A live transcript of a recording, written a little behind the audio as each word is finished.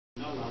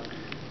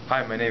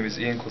Hi, my name is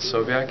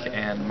Klosowiak,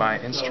 and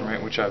my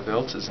instrument which I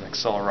built is an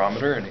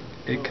accelerometer, and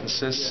it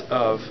consists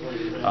of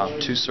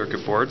two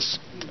circuit boards,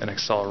 an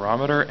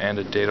accelerometer and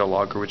a data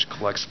logger which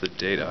collects the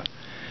data.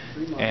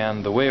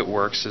 And the way it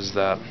works is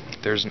that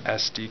there's an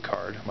SD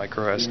card,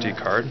 micro SD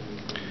card,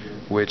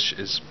 which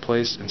is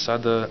placed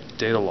inside the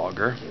data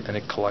logger, and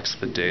it collects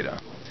the data.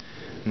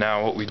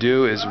 Now what we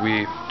do is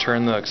we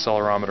turn the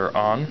accelerometer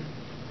on,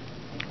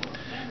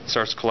 it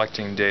starts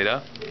collecting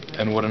data,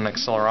 and what an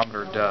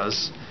accelerometer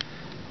does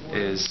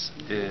is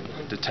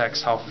it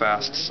detects how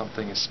fast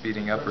something is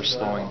speeding up or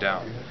slowing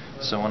down.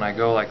 So when I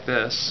go like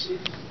this,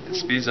 it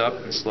speeds up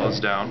and slows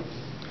down.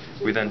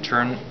 We then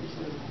turn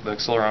the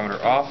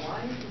accelerometer off,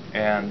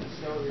 and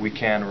we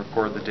can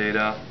record the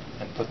data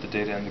and put the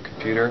data in the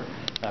computer.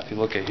 Now if you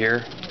look at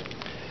here,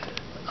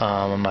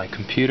 on my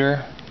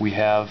computer, we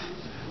have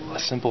a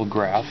simple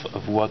graph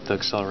of what the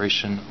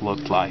acceleration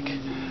looked like.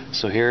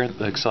 So here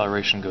the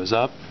acceleration goes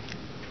up,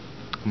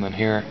 and then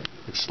here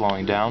it's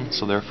slowing down,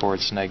 so therefore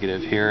it's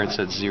negative. Here it's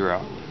at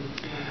 0.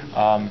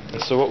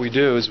 And so what we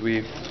do is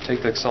we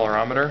take the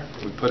accelerometer,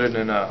 we put it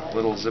in a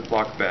little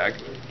Ziploc bag,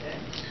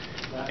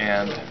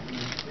 and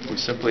we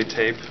simply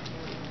tape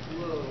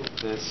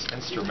this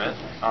instrument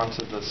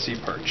onto the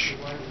SeaPerch.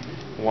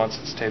 Once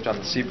it's taped on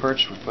the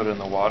SeaPerch, we put it in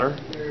the water,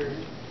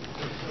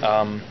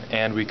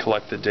 and we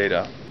collect the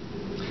data.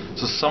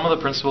 So some of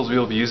the principles we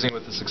will be using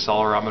with this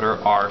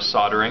accelerometer are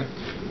soldering.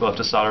 We'll have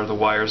to solder the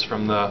wires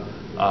from the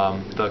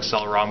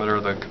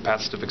accelerometer, the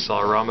capacitive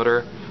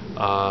accelerometer,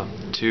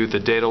 to the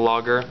data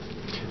logger.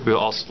 We'll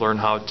also learn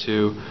how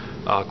to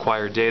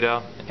acquire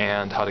data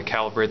and how to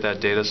calibrate that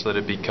data so that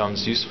it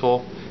becomes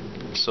useful,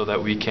 so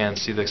that we can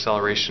see the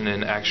acceleration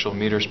in actual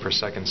meters per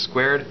second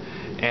squared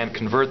and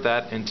convert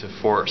that into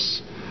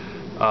force.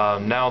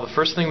 Now the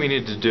first thing we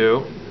need to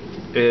do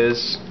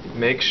is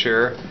make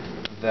sure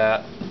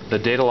that the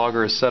data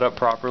logger is set up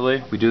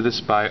properly. We do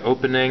this by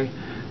opening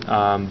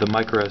the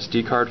micro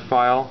SD card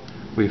file.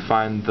 We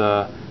find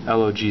the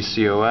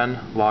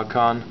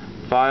logcon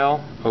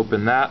file,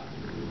 open that,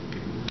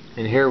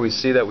 and here we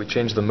see that we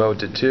change the mode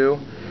to 2,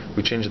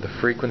 we change the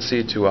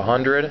frequency to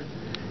 100,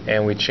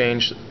 and we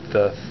change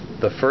the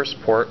first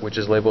port, which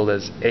is labeled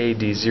as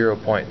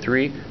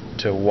AD0.3,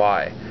 to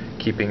Y,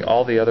 keeping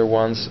all the other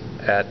ones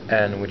at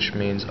N, which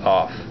means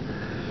off.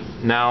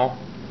 Now,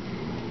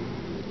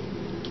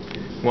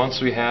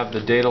 once we have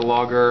the data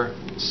logger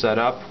set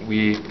up,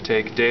 we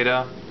take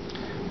data,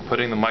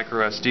 putting the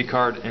micro SD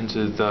card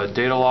into the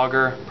data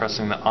logger,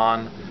 pressing the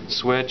on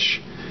switch,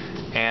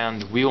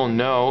 and we will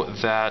know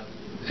that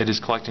it is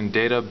collecting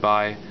data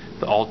by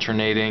the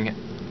alternating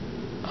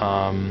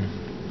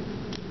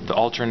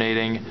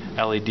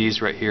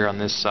LEDs right here on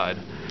this side.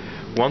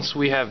 Once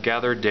we have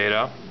gathered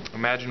data,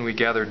 imagine we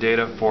gather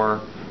data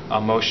for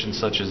a motion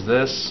such as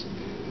this.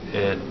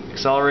 It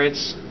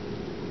accelerates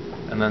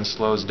and then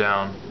slows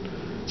down.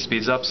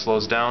 Speeds up,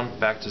 slows down,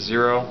 back to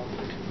 0.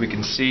 We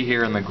can see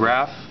here in the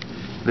graph,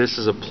 this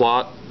is a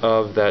plot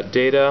of that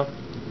data.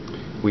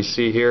 We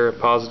see here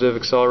positive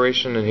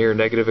acceleration and here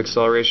negative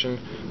acceleration.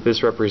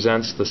 This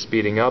represents the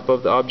speeding up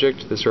of the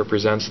object. This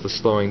represents the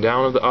slowing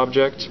down of the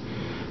object.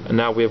 And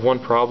now we have one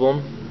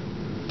problem.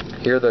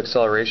 Here the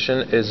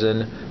acceleration is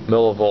in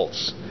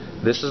millivolts.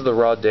 This is the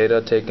raw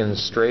data taken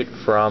straight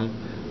from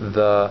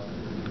the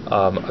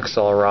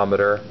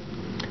accelerometer.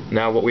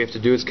 Now what we have to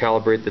do is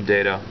calibrate the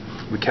data.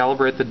 We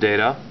calibrate the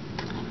data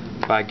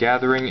by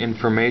gathering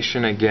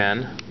information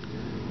again,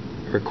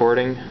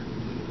 recording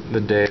the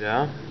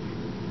data,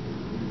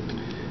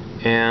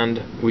 and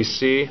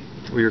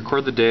we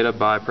record the data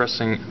by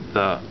pressing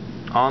the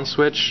on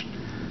switch.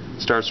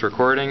 It starts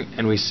recording,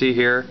 and we see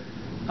here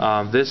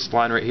this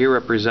line right here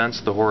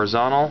represents the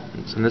horizontal.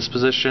 It's in this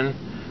position.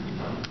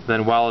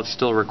 Then while it's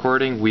still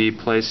recording, we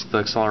place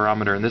the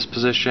accelerometer in this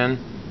position,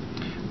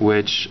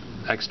 which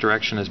X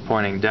direction is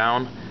pointing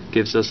down,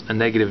 gives us a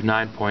negative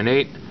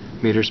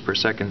 9.8 meters per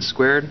second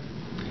squared.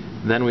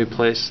 Then we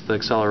place the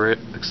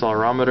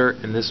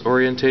accelerometer in this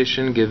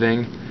orientation,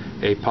 giving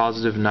a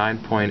positive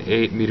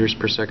 9.8 meters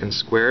per second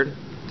squared,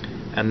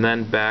 and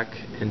then back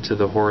into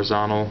the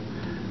horizontal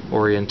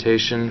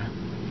orientation,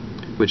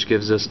 which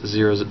gives us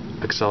 0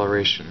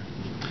 acceleration.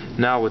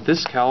 Now with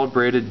this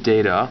calibrated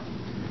data,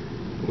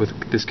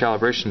 with this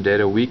calibration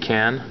data, we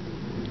can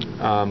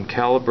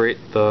calibrate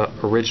the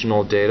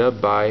original data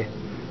by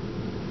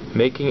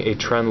making a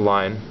trend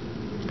line.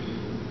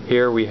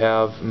 Here we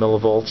have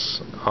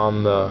millivolts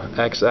on the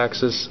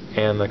x-axis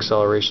and the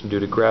acceleration due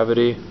to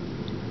gravity.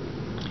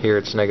 Here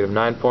it's negative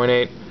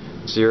 9.8,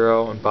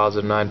 0, and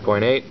positive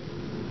 9.8.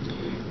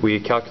 We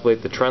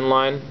calculate the trend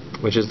line,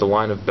 which is the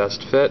line of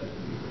best fit,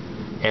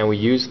 and we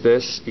use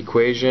this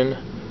equation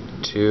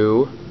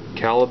to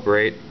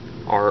calibrate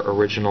our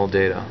original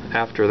data.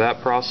 After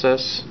that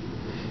process,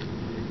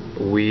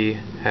 we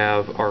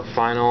have our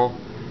final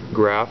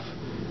graph,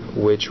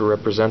 which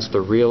represents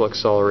the real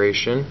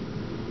acceleration.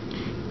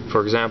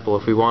 For example,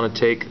 if we want to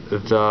take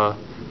the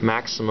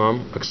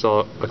maximum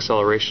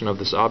acceleration of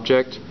this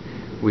object,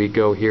 we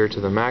go here to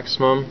the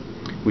maximum,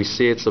 we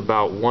see it's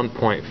about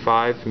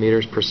 1.5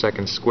 meters per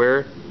second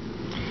squared.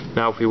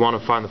 Now if we want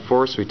to find the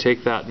force, we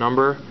take that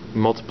number,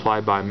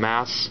 multiply by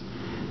mass,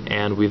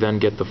 and we then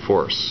get the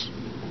force.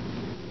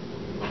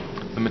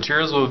 The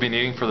materials we'll be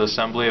needing for the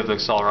assembly of the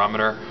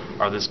accelerometer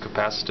are this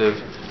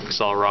capacitive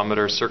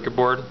accelerometer circuit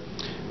board,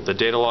 the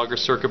data logger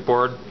circuit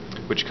board,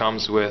 which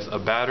comes with a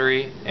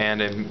battery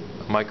and a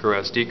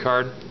micro SD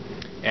card,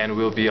 and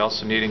we'll be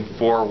also needing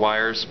 4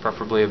 wires,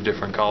 preferably of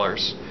different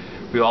colors.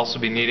 We'll also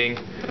be needing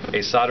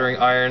a soldering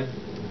iron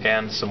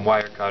and some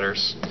wire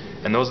cutters.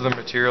 And those are the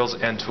materials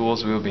and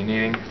tools we will be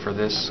needing for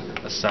this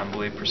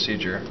assembly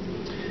procedure.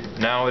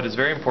 Now it is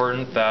very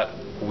important that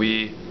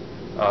we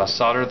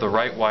solder the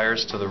right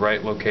wires to the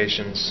right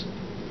locations.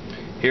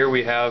 Here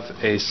we have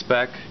a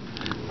spec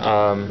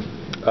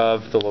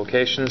of the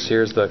locations.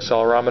 Here's the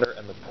accelerometer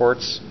and the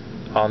ports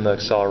on the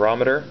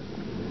accelerometer.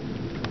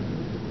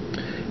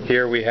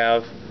 Here we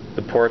have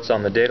the ports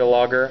on the data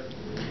logger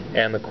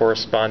and the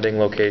corresponding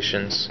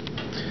locations.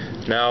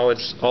 Now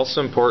it's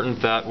also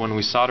important that when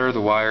we solder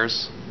the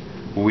wires,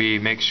 we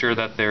make sure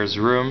that there's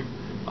room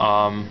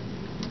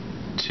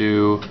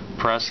to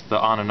press the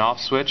on and off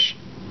switch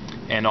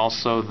and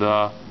also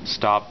the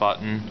stop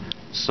button,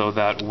 so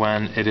that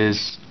when it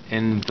is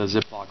in the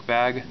Ziploc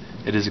bag,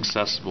 it is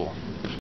accessible.